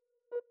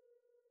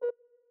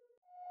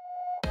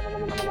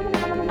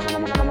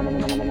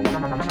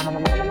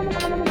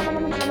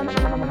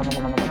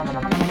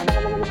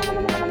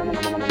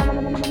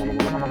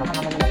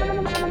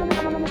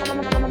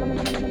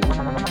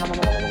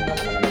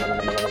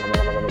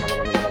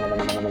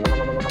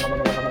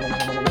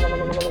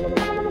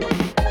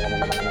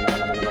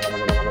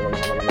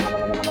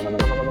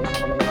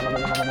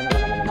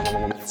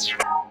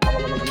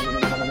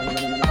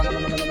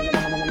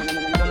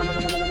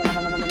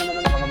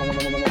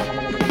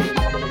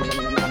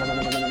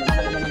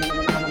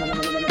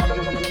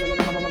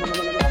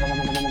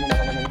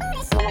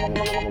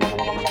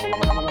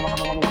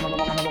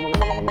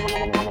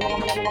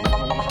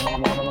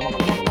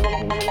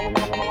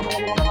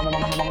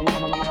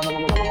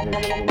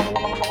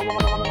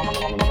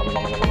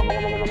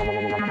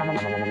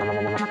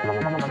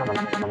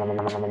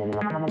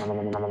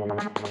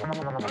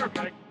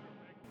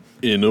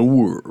In a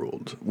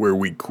world where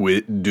we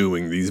quit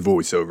doing these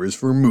voiceovers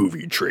for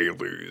movie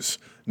trailers,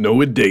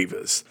 Noah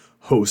Davis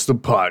hosts a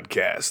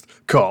podcast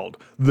called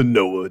The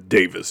Noah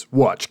Davis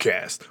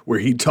Watchcast, where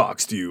he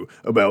talks to you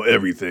about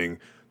everything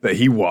that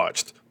he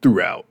watched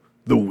throughout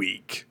the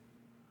week.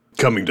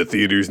 Coming to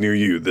theaters near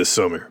you this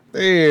summer.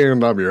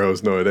 And I'm your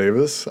host, Noah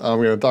Davis.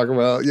 I'm going to talk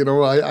about,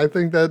 I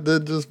think that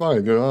did just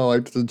fine. I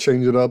like to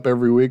change it up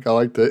every week. I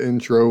like to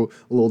intro a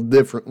little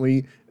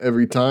differently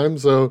every time.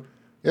 So,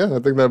 yeah, I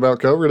think that about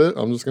covered it.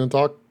 I'm just going to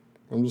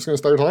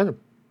start talking.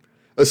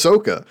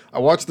 Ahsoka. I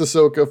watched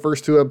Ahsoka,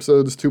 first 2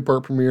 episodes,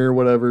 2-part premiere,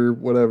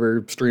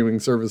 whatever, streaming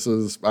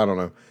services. I don't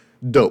know.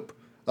 Dope.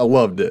 I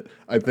loved it.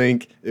 I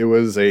think it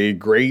was a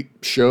great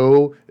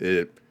show.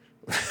 It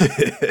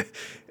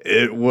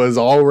was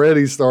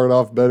already started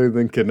off better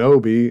than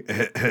Kenobi,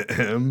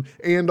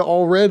 and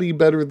already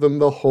better than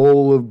the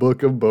whole of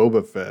Book of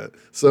Boba Fett.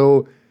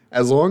 So,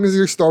 as long as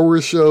your Star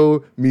Wars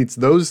show meets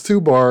those 2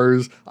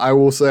 bars, I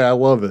will say I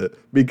love it.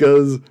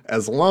 Because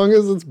as long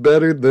as it's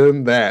better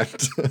than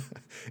that,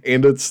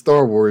 and it's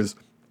Star Wars,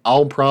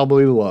 I'll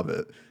probably love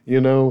it.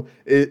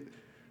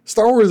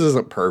 Star Wars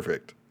isn't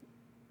perfect.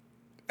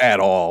 At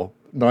all.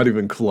 Not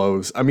even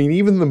close. I mean,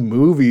 even the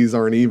movies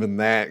aren't even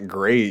that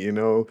great,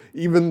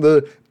 Even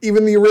the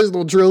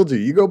original trilogy.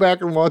 You go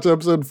back and watch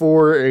episode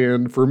 4,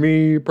 and for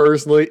me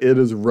personally, it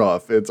is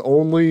rough. It's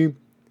only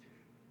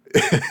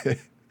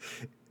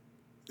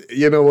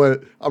you know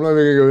what? I'm not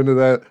even going to go into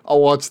that. I'll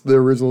watch the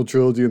original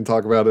trilogy and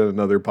talk about it in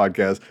another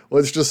podcast.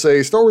 Let's just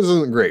say Star Wars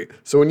isn't great.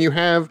 So when you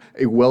have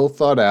a well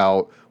thought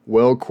out,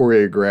 well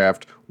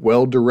choreographed,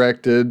 well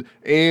directed,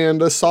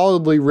 and a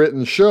solidly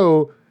written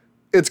show,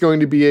 it's going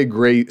to be a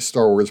great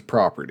Star Wars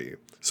property.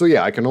 So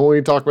yeah, I can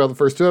only talk about the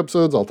first 2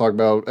 episodes. I'll talk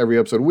about every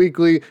episode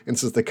weekly. And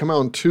since they come out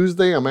on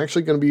Tuesday, I'm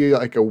actually going to be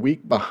like a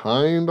week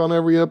behind on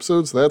every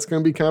episode. So that's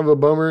going to be kind of a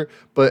bummer.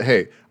 But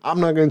hey,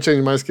 I'm not going to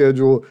change my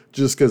schedule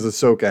just because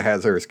Ahsoka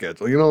has her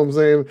schedule. You know what I'm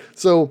saying?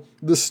 So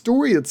the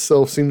story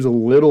itself seems a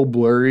little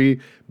blurry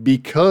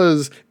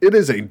because it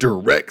is a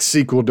direct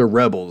sequel to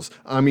Rebels.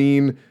 I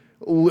mean,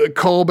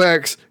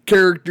 callbacks,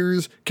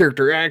 characters,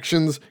 character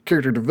actions,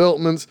 character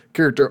developments,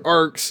 character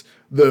arcs.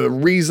 The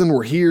reason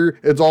we're here,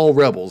 it's all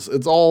Rebels.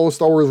 It's all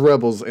Star Wars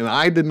Rebels, and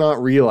I did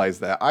not realize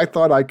that. I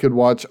thought I could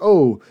watch,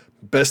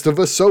 Best of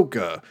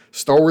Ahsoka,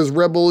 Star Wars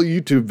Rebel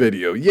YouTube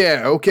video.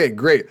 Yeah, okay,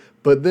 great.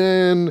 But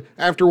then,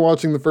 after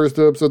watching the first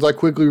 2 episodes, I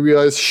quickly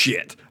realized,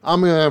 shit,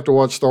 I'm going to have to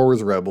watch Star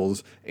Wars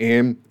Rebels,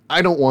 and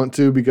I don't want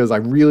to because I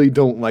really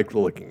don't like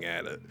looking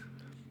at it.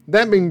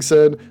 That being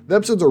said, the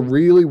episodes are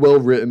really well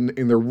written,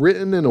 and they're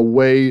written in a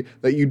way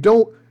that you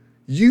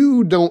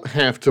don't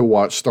have to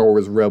watch Star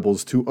Wars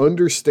Rebels to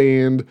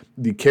understand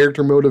the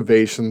character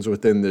motivations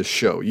within this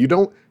show. You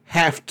don't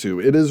have to.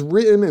 It is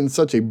written in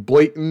such a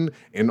blatant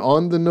and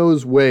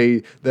on-the-nose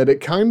way that it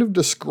kind of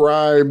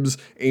describes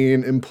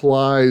and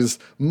implies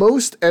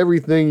most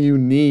everything you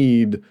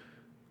need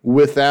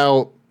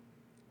without,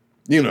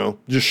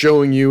 just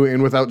showing you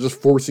and without just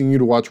forcing you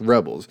to watch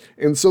Rebels.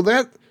 And so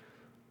that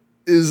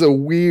is a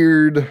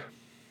weird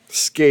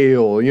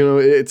scale.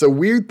 It's a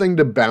weird thing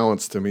to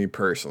balance to me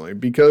personally,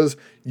 because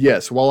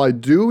yes, while I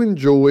do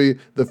enjoy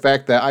the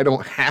fact that I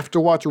don't have to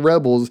watch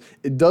Rebels,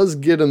 it does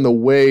get in the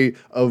way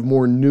of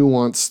more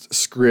nuanced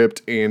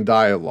script and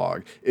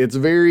dialogue. It's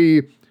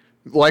very,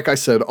 like I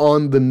said,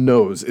 on the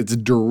nose. It's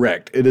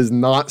direct. It is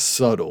not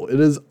subtle. It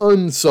is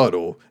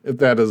unsubtle, if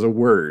that is a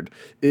word.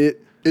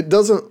 It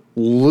doesn't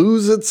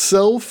lose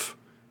itself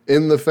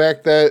in the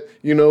fact that,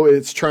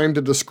 it's trying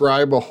to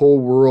describe a whole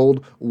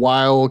world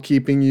while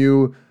keeping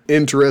you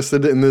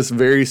interested in this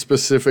very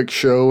specific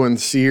show and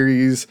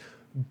series,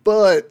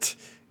 but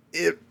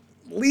it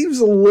leaves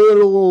a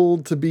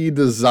little to be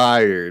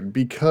desired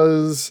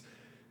because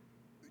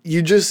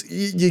you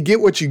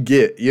get what you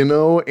get,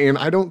 and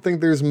I don't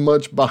think there's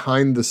much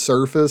behind the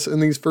surface in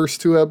these first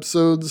 2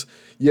 episodes.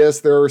 Yes,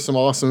 there are some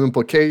awesome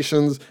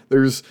implications.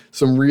 There's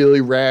some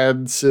really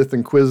rad Sith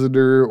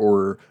Inquisitor,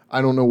 or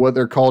I don't know what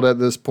they're called at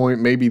this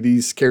point. Maybe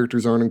these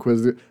characters aren't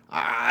Inquisitor.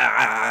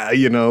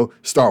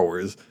 Star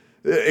Wars.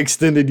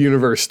 extended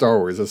universe Star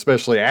Wars,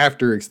 especially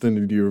after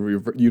extended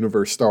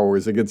universe Star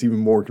Wars. It gets even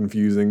more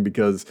confusing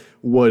because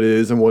what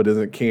is and what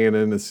isn't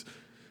canon is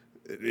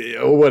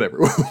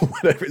whatever.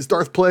 Whatever. Is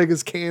Darth Plague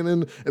is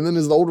canon, and then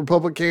is the Old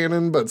Republic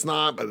canon, but it's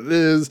not, but it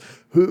is.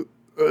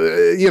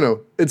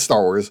 It's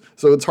Star Wars,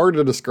 so it's hard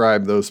to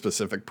describe those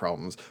specific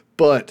problems.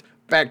 But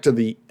back to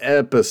the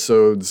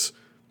episodes,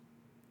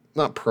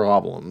 not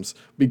problems,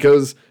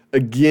 because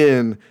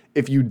again,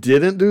 if you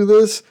didn't do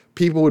this,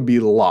 people would be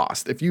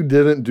lost. If you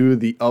didn't do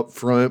the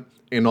upfront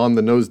and on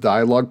the nose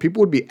dialogue,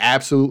 people would be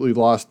absolutely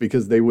lost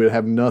because they would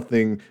have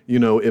nothing,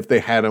 if they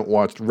hadn't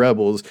watched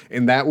Rebels,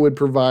 and that would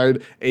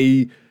provide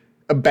a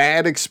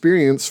bad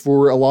experience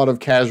for a lot of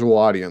casual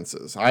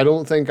audiences. I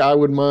don't think I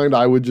would mind.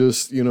 I would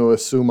just,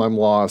 assume I'm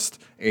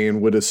lost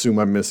and would assume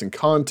I'm missing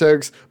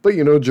context. But,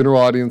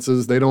 general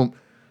audiences, they don't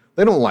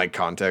like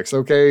context,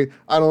 okay?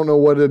 I don't know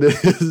what it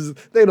is.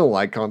 They don't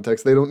like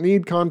context. They don't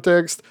need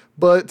context,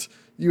 but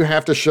you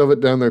have to shove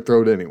it down their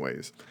throat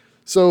anyways.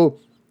 So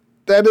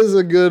that is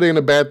a good and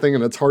a bad thing,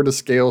 and it's hard to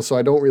scale, so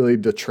I don't really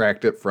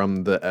detract it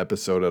from the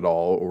episode at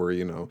all, or,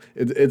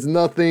 it's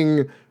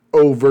nothing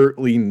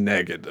overtly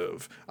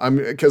negative.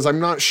 Because I'm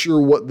not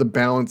sure what the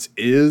balance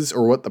is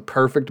or what the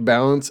perfect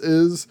balance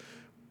is,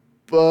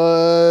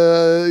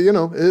 but,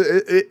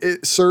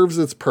 it serves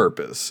its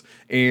purpose.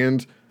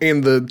 And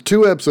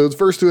the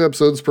first two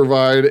episodes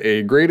provide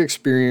a great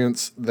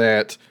experience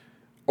that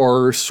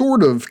are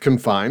sort of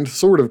confined,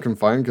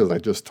 because I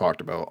just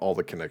talked about all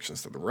the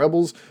connections to the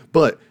Rebels,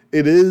 but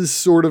it is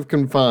sort of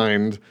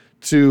confined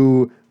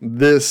to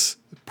this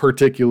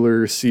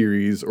particular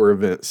series or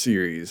event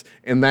series,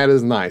 and that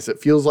is nice. It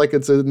feels like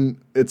it's in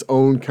its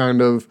own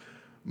kind of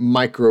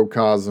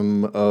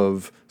microcosm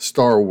of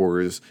Star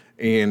Wars,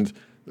 and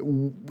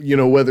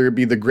whether it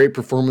be the great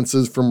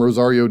performances from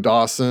Rosario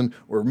Dawson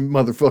or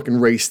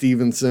motherfucking Ray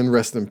Stevenson,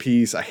 rest in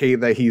peace. I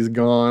hate that he's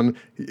gone.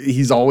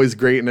 He's always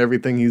great in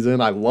everything he's in.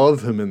 I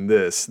love him in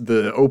this.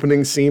 The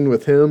opening scene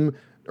with him,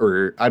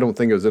 or I don't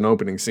think it was an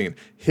opening scene,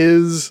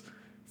 his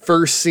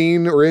first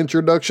scene or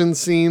introduction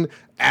scene,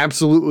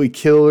 absolutely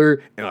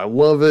killer, and I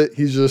love it.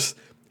 He's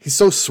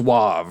so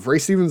suave. Ray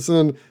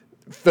Stevenson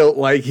felt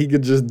like he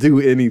could just do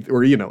anything,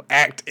 or,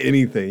 act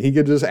anything. He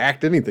could just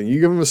act anything. You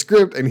give him a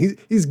script and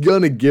he's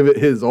gonna give it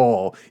his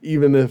all,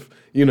 even if,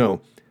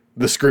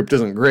 the script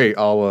isn't great,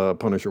 a la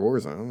Punisher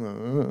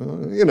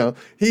Warzone.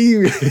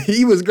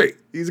 He was great.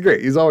 He's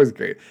great. He's always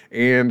great.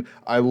 And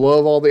I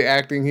love all the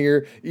acting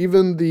here.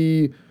 Even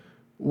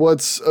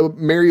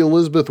Mary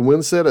Elizabeth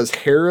Winstead as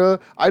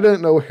Hera. I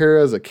didn't know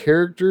Hera as a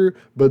character,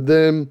 but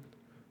then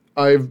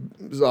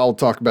I'll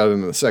talk about it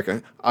in a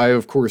second. I,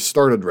 of course,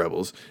 started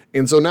Rebels.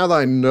 And so now that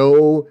I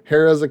know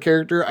Hera as a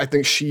character, I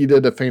think she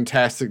did a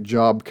fantastic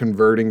job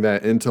converting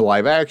that into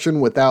live action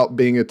without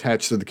being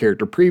attached to the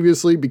character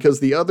previously, because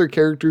the other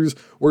characters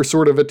were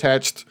sort of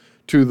attached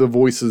to the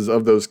voices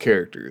of those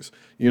characters.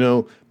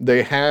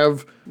 They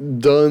have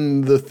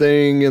done the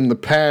thing in the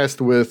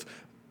past with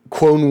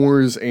Clone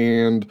Wars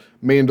and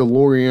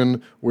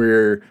Mandalorian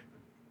where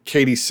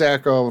Katie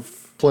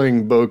Sackhoff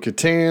playing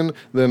Bo-Katan.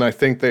 Then I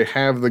think they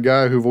have the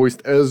guy who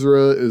voiced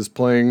Ezra is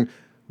playing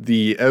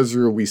the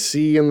Ezra we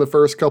see in the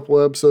first couple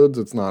episodes.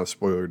 It's not a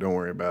spoiler, don't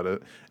worry about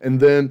it. And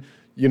then,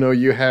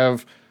 you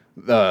have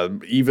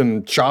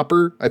even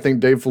Chopper. I think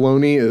Dave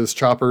Filoni is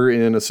Chopper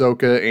in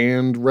Ahsoka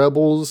and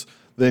Rebels.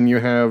 Then you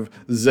have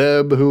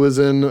Zeb, who is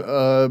in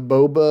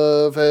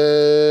Boba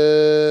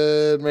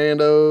Fett,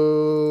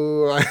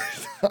 Mando.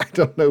 I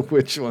don't know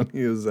which one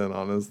he is in,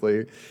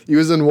 honestly. He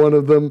was in one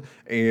of them,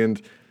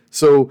 and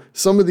so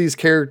some of these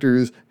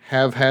characters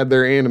have had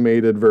their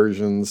animated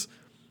versions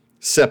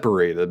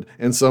separated,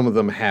 and some of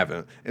them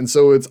haven't. And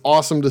so it's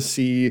awesome to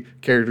see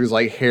characters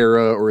like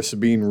Hera or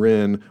Sabine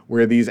Wren,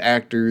 where these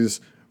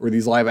actors or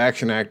these live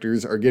action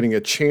actors are getting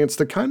a chance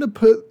to kind of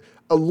put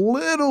a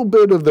little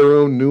bit of their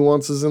own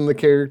nuances in the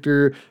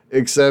character,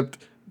 except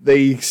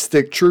they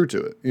stick true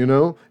to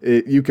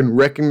it. You can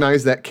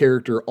recognize that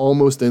character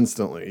almost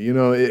instantly.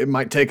 It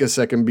might take a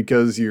second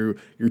because you're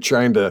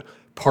trying to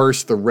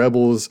parse the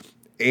Rebels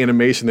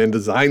animation and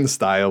design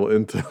style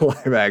into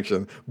live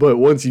action. But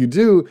once you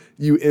do,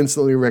 you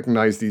instantly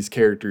recognize these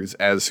characters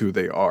as who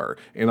they are.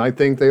 And I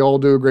think they all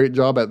do a great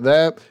job at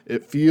that.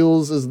 It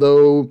feels as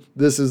though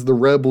this is the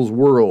Rebels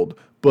world,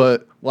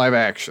 but live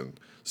action.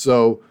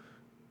 So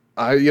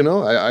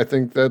I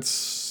think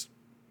that's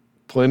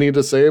plenty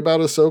to say about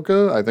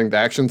Ahsoka. I think the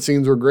action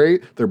scenes were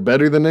great. They're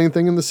better than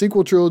anything in the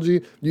sequel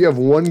trilogy. You have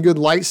one good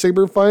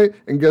lightsaber fight,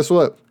 and guess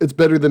what? It's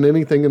better than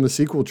anything in the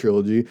sequel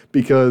trilogy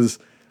because,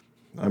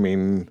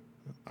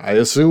 I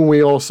assume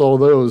we all saw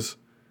those.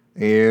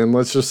 And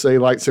let's just say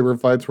lightsaber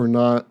fights were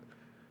not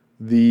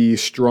the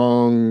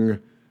strong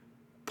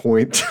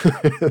point,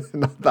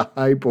 not the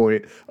high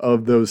point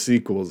of those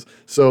sequels.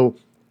 So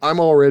I'm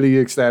already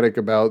ecstatic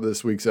about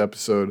this week's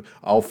episode.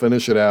 I'll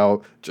finish it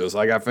out just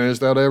like I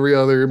finished out every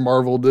other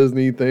Marvel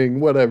Disney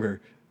thing,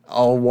 whatever.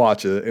 I'll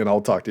watch it and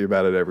I'll talk to you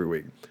about it every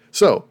week.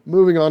 So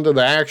moving on to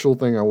the actual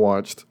thing I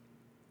watched.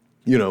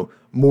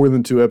 more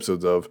than 2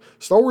 episodes of.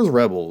 Star Wars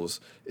Rebels,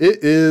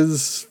 it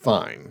is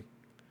fine.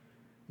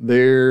 Let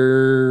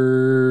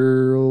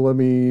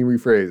me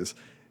rephrase.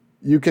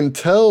 You can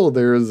tell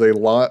there is a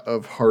lot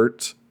of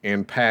heart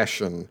and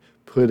passion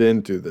put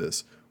into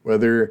this,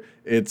 whether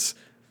it's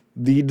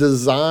the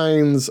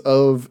designs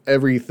of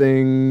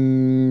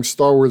everything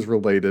Star Wars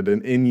related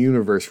and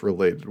in-universe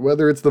related,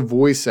 whether it's the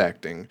voice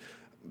acting.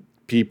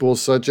 People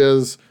such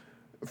as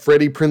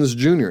Freddie Prinze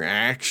Jr.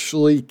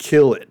 actually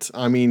kill it.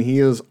 I mean, he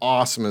is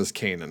awesome as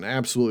Kanan.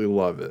 Absolutely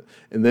love it.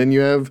 And then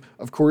you have,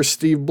 of course,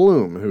 Steve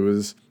Bloom, who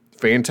is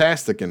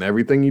fantastic in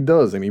everything he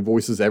does, and he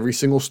voices every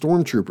single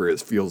stormtrooper,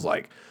 it feels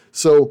like.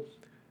 So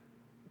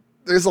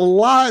there's a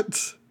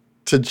lot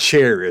to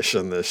cherish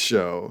in this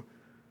show,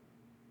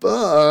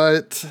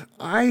 but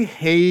I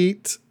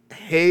hate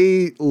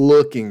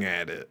looking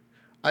at it.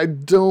 I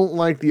don't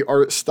like the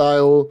art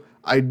style.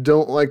 I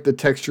don't like the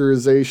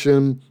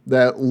texturization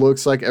that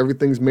looks like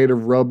everything's made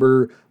of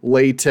rubber,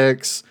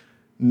 latex,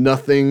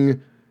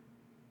 nothing,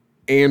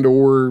 and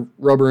or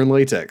rubber and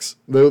latex.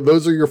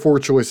 Those are your 4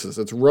 choices.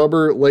 It's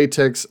rubber,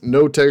 latex,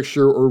 no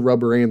texture, or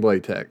rubber and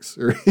latex.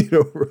 Or,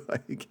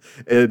 like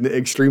an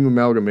extreme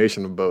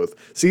amalgamation of both.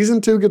 Season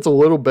 2 gets a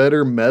little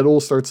better. Metal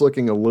starts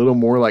looking a little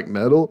more like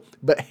metal.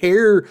 But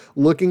hair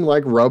looking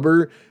like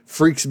rubber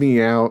freaks me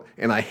out,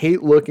 and I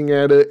hate looking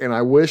at it, and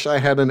I wish I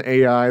had an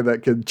AI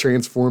that could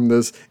transform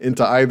this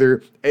into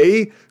either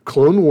A,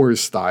 Clone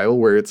Wars style,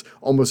 where it's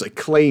almost a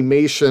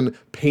claymation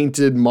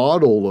painted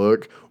model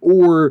look,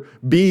 or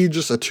B,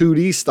 just a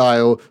 2D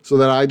style, so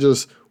that I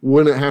just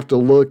wouldn't have to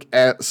look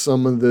at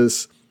some of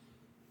this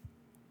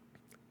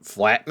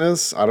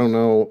flatness. I don't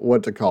know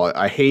what to call it.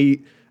 I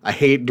hate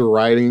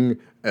deriding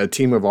a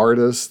team of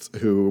artists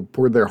who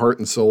poured their heart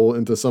and soul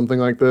into something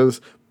like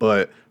this,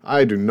 but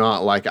I do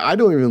not like it. I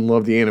don't even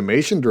love the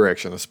animation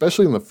direction,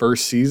 especially in the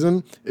first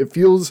season. It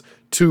feels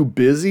too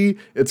busy.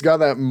 It's got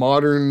that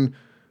modern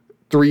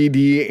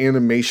 3D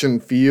animation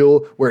feel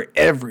where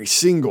every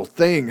single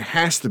thing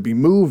has to be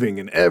moving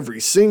in every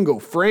single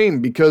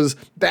frame because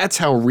that's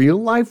how real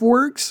life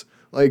works.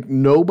 Like,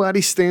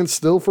 nobody stands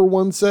still for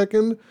 1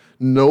 second.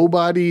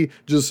 Nobody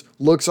just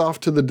looks off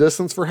to the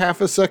distance for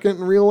half a second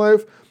in real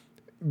life,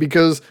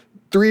 because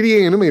 3D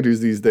animators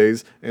these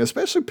days, and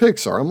especially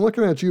Pixar, I'm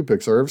looking at you,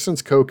 Pixar, ever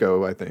since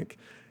Coco, I think,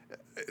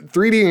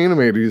 3D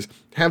animators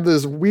have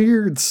this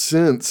weird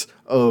sense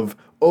of,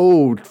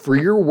 for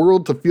your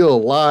world to feel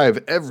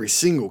alive, every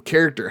single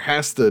character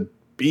has to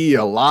be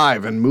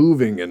alive and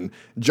moving and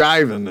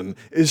jiving, and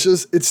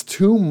it's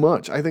too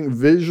much. I think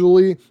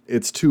visually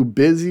it's too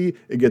busy,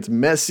 it gets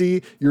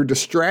messy, you're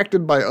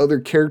distracted by other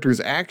characters'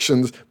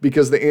 actions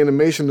because the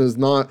animation is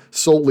not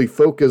solely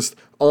focused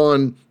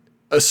on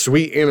a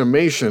sweet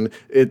animation.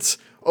 It's,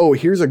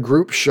 here's a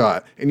group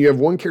shot, and you have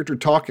one character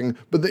talking,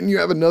 but then you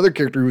have another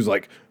character who's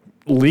like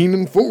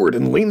leaning forward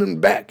and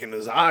leaning back, and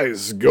his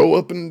eyes go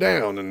up and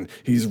down, and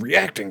he's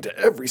reacting to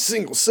every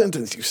single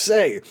sentence you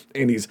say,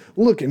 and he's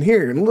looking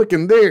here and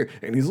looking there,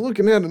 and he's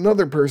looking at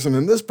another person,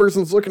 and this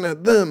person's looking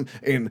at them,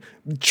 and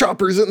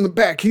Chopper's in the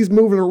back, he's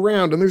moving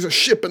around, and there's a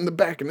ship in the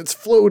back, and it's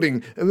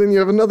floating, and then you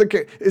have another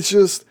character.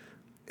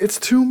 It's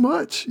too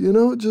much,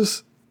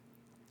 just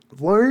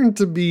learn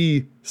to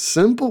be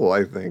simple,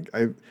 I think.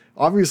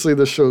 Obviously,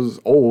 this show's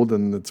old,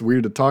 and it's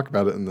weird to talk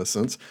about it in this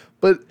sense,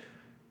 but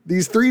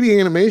these 3D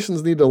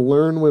animations need to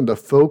learn when to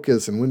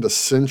focus and when to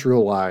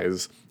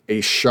centralize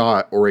a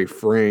shot or a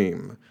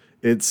frame.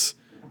 It's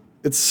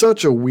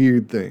such a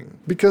weird thing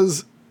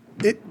because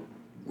it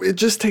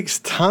just takes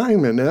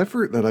time and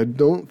effort that I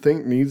don't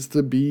think needs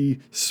to be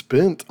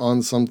spent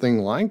on something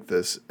like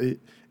this.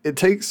 It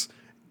takes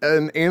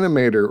an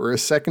animator or a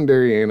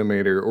secondary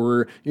animator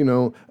or,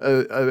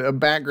 a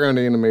background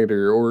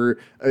animator or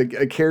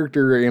a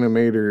character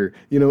animator.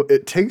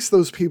 It takes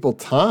those people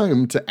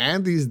time to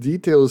add these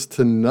details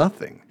to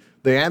nothing.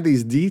 They add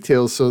these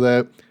details so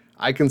that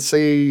I can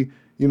say,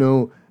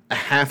 a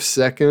half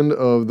second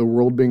of the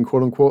world being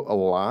quote unquote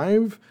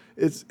alive.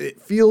 It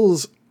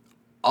feels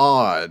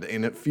odd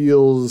and it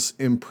feels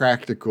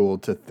impractical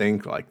to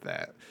think like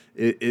that.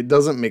 It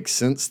doesn't make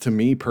sense to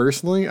me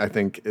personally. I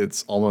think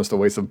it's almost a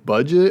waste of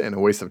budget and a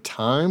waste of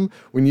time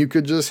when you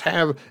could just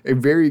have a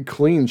very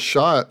clean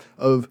shot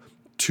of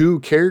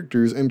 2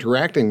 characters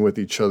interacting with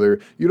each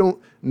other. You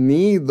don't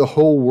need the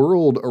whole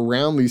world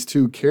around these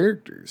 2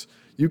 characters.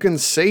 You can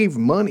save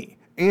money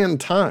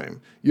and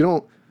time. You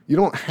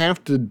don't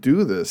have to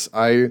do this.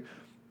 I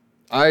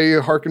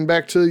harken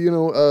back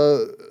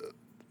to,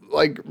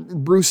 like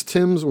Bruce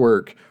Timm's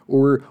work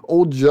or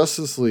old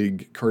Justice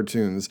League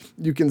cartoons.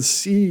 You can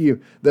see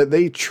that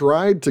they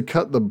tried to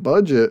cut the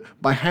budget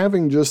by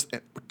having just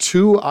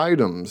 2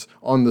 items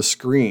on the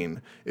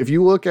screen. If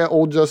you look at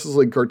old Justice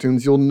League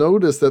cartoons, you'll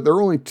notice that there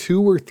are only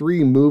 2 or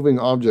 3 moving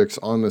objects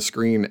on the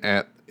screen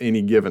at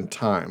any given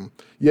time.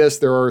 Yes,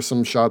 there are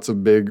some shots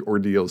of big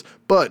ordeals,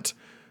 but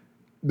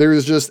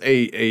there's just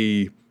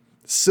a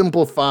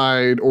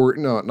simplified, or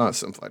no, not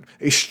simplified,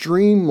 a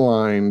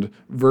streamlined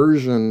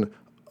version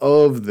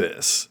of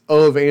this,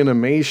 of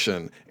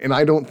animation. And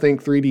I don't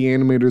think 3D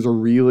animators are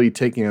really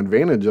taking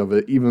advantage of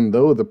it, even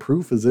though the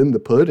proof is in the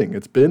pudding.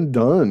 It's been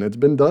done. It's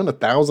been done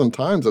 1,000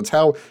 times. That's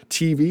how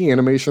TV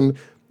animation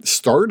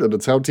started.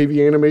 It's how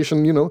TV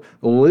animation,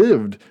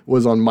 lived,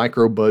 was on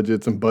micro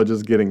budgets and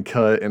budgets getting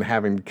cut and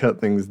having to cut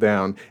things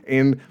down.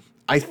 And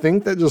I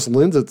think that just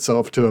lends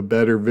itself to a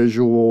better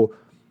visual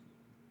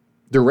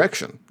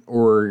direction,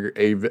 or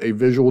a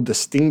visual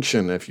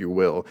distinction, if you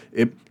will.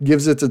 It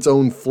gives it its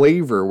own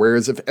flavor,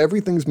 whereas if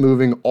everything's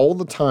moving all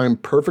the time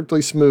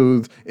perfectly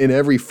smooth in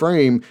every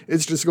frame,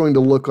 it's just going to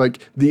look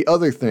like the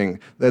other thing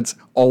that's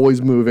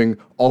always moving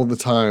all the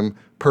time,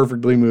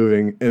 perfectly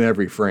moving in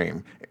every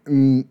frame.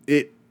 And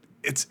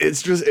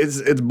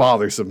it's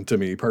bothersome to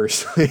me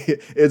personally.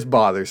 It's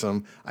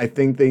bothersome. I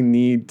think they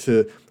need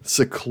to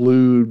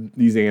seclude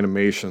these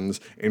animations,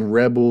 and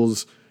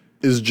Rebels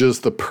is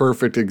just the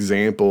perfect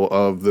example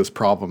of this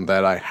problem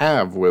that I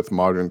have with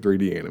modern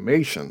 3D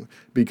animation,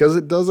 because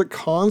it does it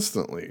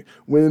constantly.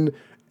 When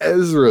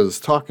Ezra's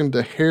talking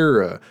to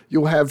Hera,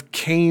 you'll have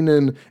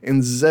Kanan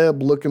and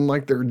Zeb looking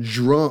like they're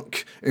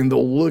drunk, and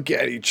they'll look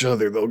at each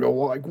other. They'll go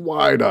like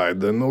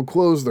wide-eyed, then they'll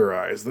close their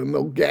eyes, then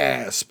they'll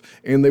gasp,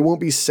 and they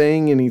won't be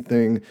saying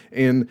anything.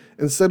 And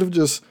instead of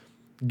just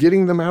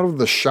getting them out of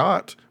the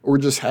shot or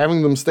just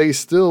having them stay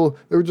still,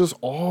 they're just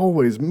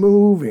always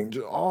moving,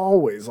 just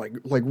always like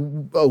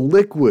a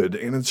liquid.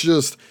 And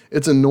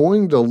it's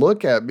annoying to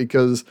look at,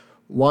 because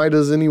why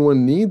does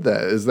anyone need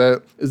that? Is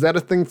that a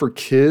thing for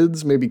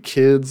kids? Maybe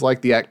kids like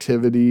the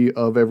activity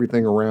of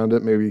everything around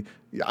it. Maybe,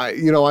 I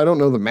don't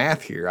know the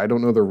math here. I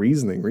don't know the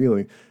reasoning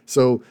really.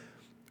 So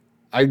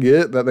I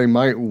get that they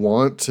might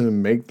want to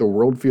make the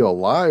world feel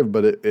alive,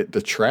 but it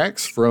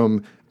detracts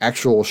from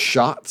actual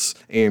shots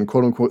and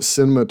quote unquote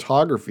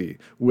cinematography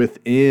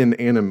within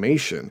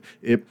animation.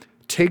 It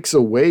takes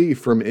away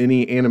from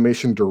any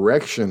animation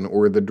direction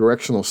or the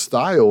directional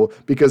style,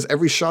 because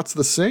every shot's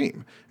the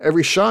same.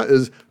 Every shot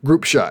is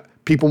group shot,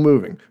 people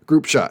moving,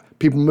 group shot,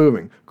 people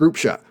moving, group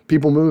shot,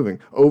 people moving,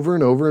 over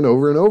and over and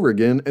over and over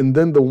again. And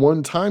then the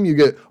one time you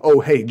get,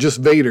 oh, hey, just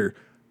Vader,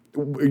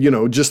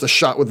 just a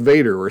shot with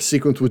Vader or a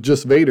sequence with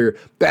just Vader,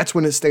 that's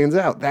when it stands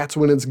out. That's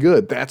when it's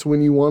good. That's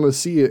when you want to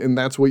see it, and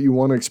that's what you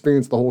want to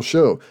experience the whole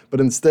show. But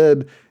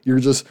instead, you're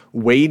just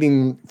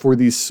waiting for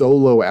these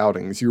solo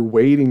outings. You're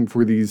waiting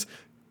for these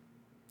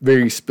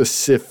very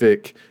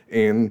specific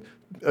and,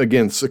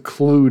 again,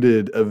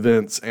 secluded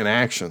events and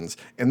actions.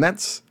 And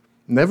that's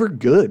never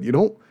good. You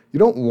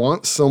don't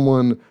want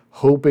someone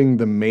hoping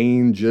the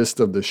main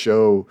gist of the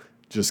show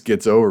just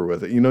gets over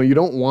with it. You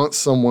don't want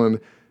someone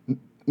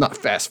not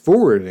fast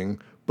forwarding,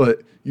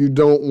 but you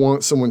don't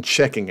want someone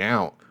checking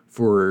out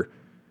for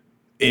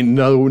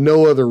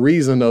no other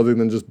reason other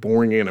than just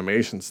boring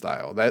animation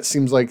style. That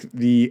seems like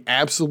the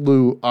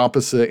absolute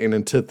opposite and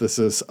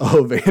antithesis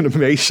of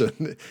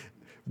animation,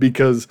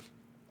 because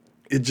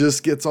it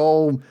just gets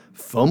all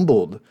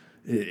fumbled.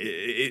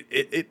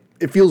 It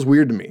feels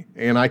weird to me,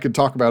 and I could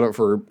talk about it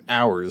for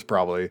hours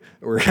probably,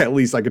 or at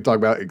least I could talk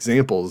about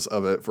examples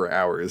of it for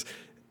hours,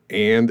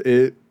 and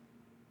it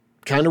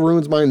kind of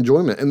ruins my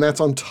enjoyment. And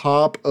that's on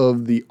top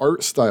of the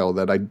art style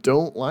that I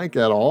don't like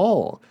at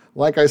all.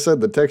 Like I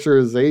said, the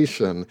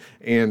texturization,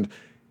 and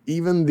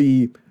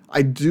even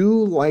I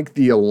do like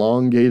the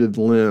elongated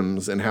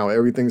limbs and how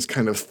everything's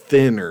kind of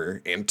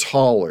thinner and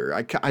taller.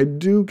 I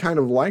do kind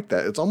of like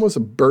that. It's almost a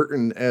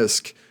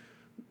Burton-esque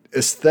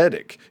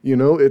aesthetic,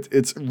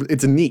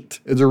 it's neat.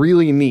 It's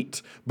really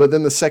neat. But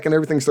then the second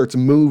everything starts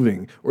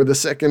moving, or the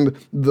second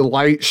the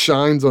light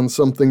shines on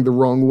something the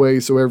wrong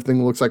way so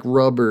everything looks like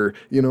rubber,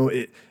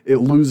 it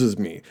loses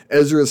me.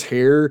 Ezra's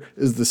hair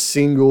is the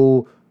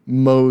single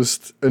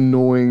most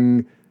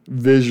annoying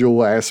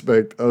visual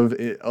aspect of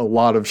a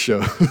lot of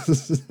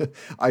shows.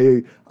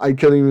 I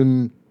couldn't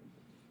even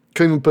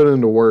put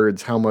into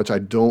words how much I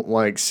don't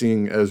like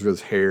seeing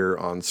Ezra's hair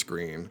on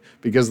screen,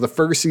 because the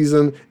first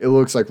season it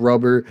looks like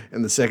rubber,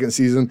 and the second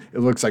season it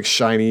looks like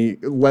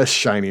less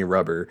shiny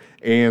rubber,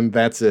 and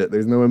that's it.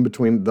 There's no in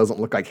between. It doesn't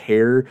look like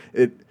hair.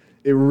 It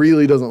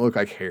really doesn't look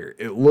like hair.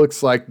 It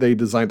looks like they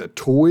designed a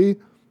toy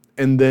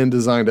and then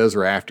designed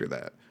Ezra after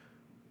that.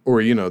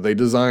 Or, they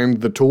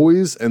designed the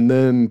toys and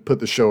then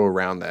put the show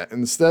around that,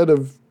 instead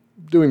of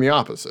doing the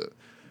opposite.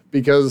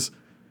 Because,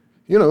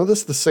 this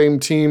is the same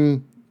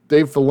team,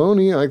 Dave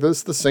Filoni, this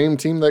is the same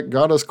team that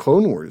got us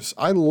Clone Wars.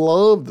 I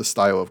love the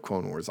style of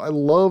Clone Wars. I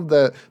love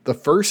that the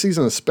first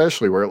season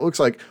especially, where it looks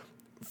like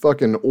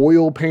fucking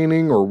oil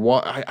painting or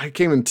what. I can't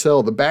even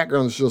tell. The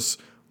backgrounds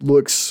just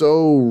look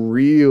so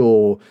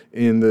real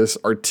in this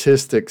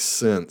artistic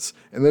sense.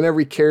 And then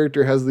every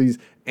character has these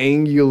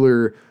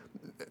angular,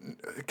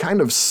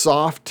 kind of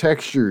soft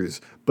textures,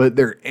 but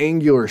they're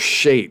angular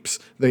shapes.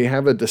 They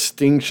have a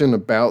distinction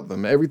about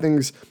them.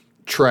 Everything's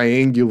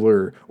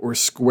triangular or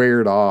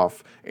squared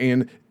off,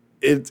 and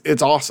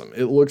it's awesome.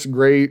 It looks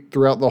great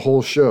throughout the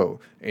whole show.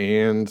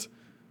 And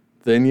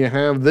then you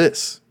have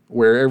this,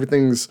 where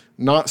everything's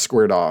not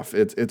squared off.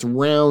 It's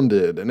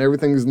rounded, and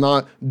everything's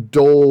not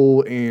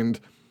dull and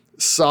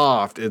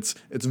soft. It's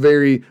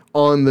very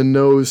on the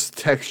nose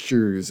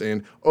textures.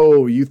 And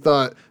oh, you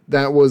thought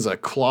that was a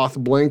cloth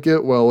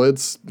blanket? Well,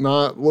 it's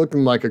not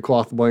looking like a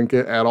cloth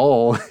blanket at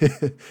all.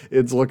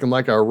 It's looking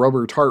like a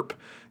rubber tarp.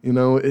 You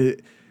know,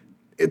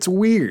 it's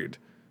weird.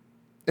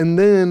 And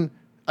then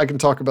I can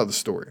talk about the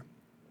story.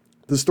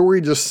 The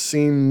story just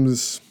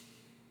seems,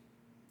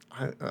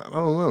 I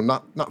don't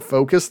know, not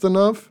focused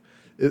enough.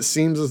 It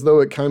seems as though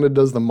it kind of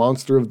does the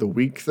monster of the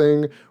week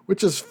thing,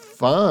 which is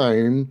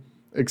fine,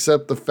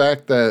 except the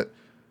fact that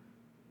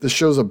the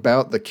show's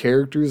about the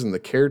characters and the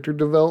character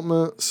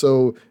development.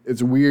 So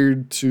it's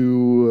weird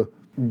to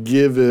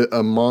give it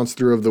a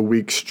monster of the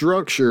week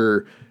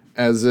structure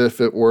as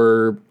if it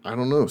were, I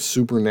don't know,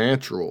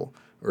 supernatural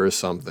or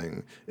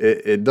something.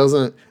 It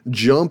doesn't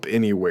jump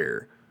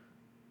anywhere.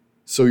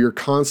 So you're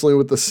constantly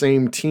with the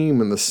same team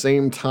and the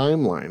same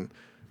timeline.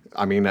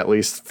 I mean, at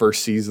least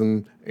first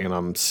season, and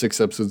I'm 6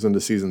 episodes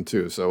into season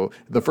 2. So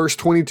the first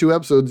 22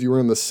 episodes, you were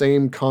in the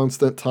same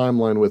constant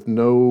timeline with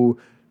no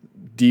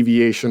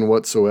deviation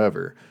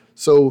whatsoever.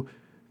 So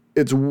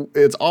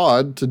it's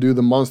odd to do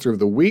the Monster of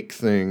the Week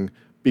thing,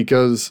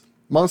 because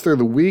Monster of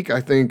the Week,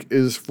 I think,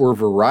 is for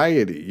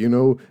variety. You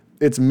know,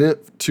 it's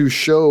meant to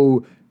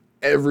show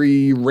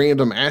every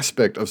random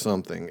aspect of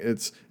something.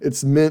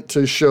 It's meant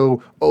to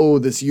show, oh,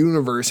 this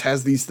universe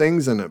has these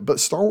things in it. But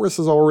Star Wars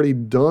has already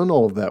done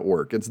all of that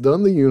work. It's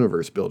done the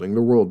universe building,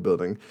 the world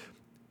building.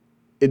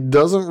 It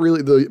doesn't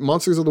really, the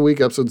Monsters of the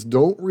Week episodes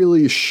don't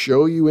really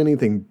show you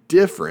anything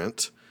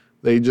different.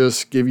 They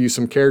just give you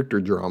some character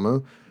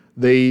drama.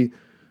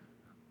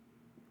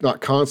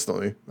 Not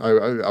constantly. I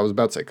was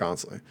about to say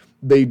constantly.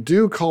 They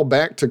do call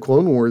back to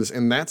Clone Wars,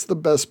 and that's the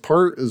best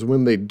part, is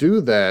when they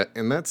do that,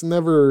 and that's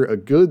never a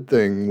good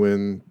thing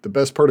when the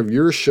best part of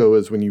your show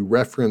is when you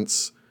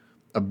reference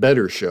a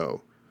better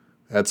show.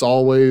 That's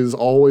always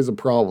a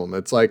problem.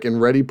 It's like in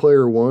Ready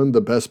Player One, the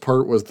best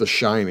part was The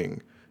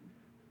Shining.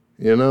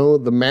 You know,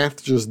 the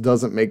math just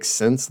doesn't make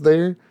sense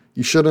there.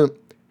 You shouldn't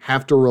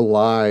have to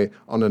rely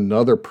on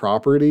another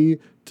property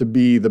to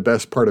be the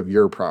best part of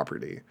your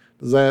property.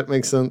 Does that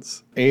make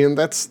sense? And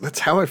that's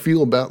how I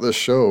feel about this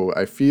show.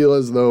 I feel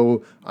as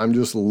though I'm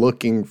just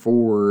looking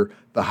for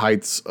the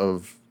heights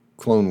of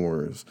Clone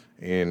Wars,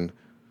 and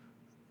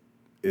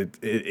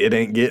it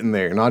ain't getting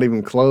there. Not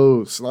even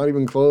close. Not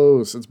even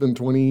close. It's been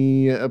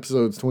 20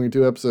 episodes,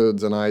 22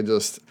 episodes, and I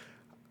just,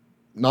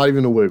 not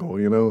even a wiggle,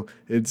 you know?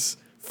 It's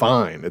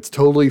fine. It's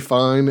totally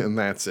fine, and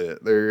that's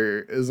it.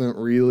 There isn't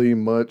really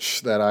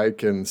much that I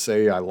can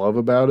say I love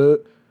about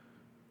it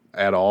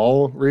at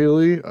all,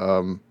 really.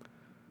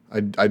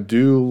 I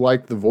do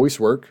like the voice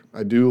work.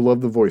 I do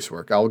love the voice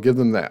work. I'll give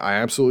them that. I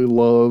absolutely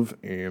love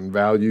and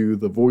value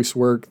the voice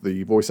work.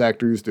 The voice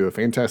actors do a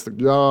fantastic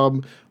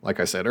job. Like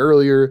I said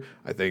earlier,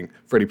 I think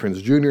Freddie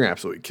Prinze Jr.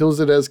 absolutely kills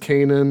it as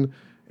Kanan.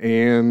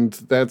 And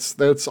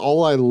that's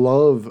all I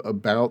love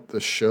about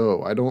the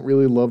show. I don't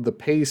really love the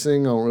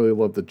pacing. I don't really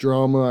love the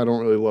drama. I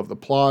don't really love the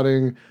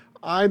plotting.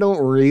 I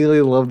don't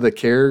really love the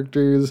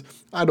characters.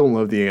 I don't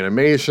love the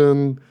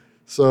animation.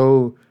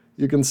 So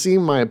you can see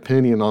my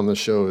opinion on the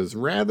show is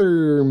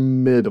rather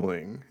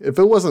middling. If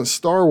it wasn't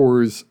Star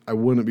Wars, I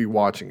wouldn't be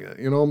watching it.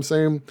 You know what I'm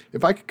saying?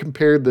 If I could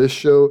compare this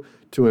show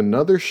to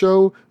another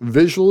show,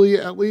 visually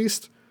at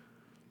least,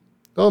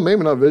 oh,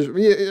 maybe not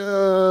visually.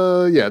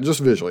 Yeah,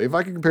 just visually. If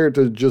I could compare it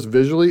to just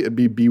visually, it'd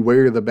be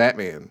Beware the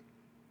Batman.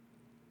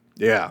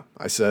 Yeah,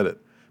 I said it.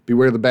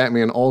 Beware the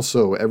Batman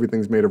also,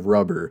 everything's made of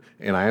rubber,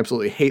 and I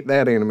absolutely hate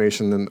that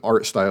animation and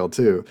art style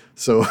too.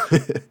 So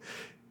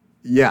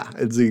yeah,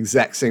 it's the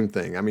exact same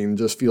thing. I mean,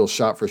 just feels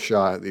shot for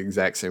shot the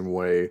exact same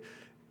way.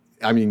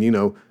 I mean, you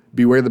know,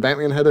 Beware the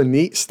Batman had a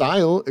neat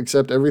style,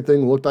 except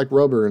everything looked like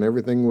rubber and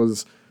everything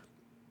was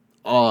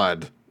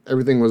odd.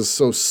 Everything was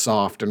so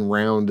soft and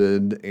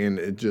rounded, and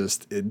it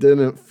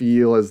didn't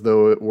feel as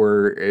though it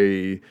were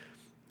a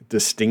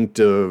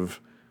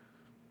distinctive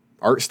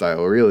art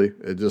style, really.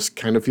 It just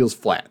kind of feels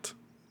flat.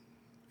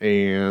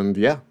 And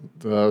yeah,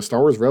 Star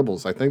Wars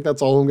Rebels. I think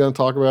that's all I'm going to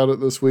talk about it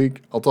this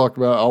week.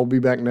 I'll be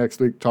back next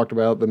week, talk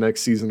about the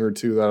next season or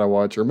two that I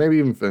watch, or maybe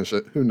even finish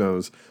it. Who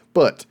knows?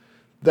 But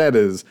that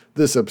is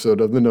this episode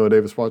of the Noah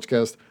Davis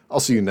Podcast. I'll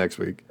see you next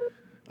week.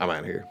 I'm out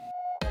of here.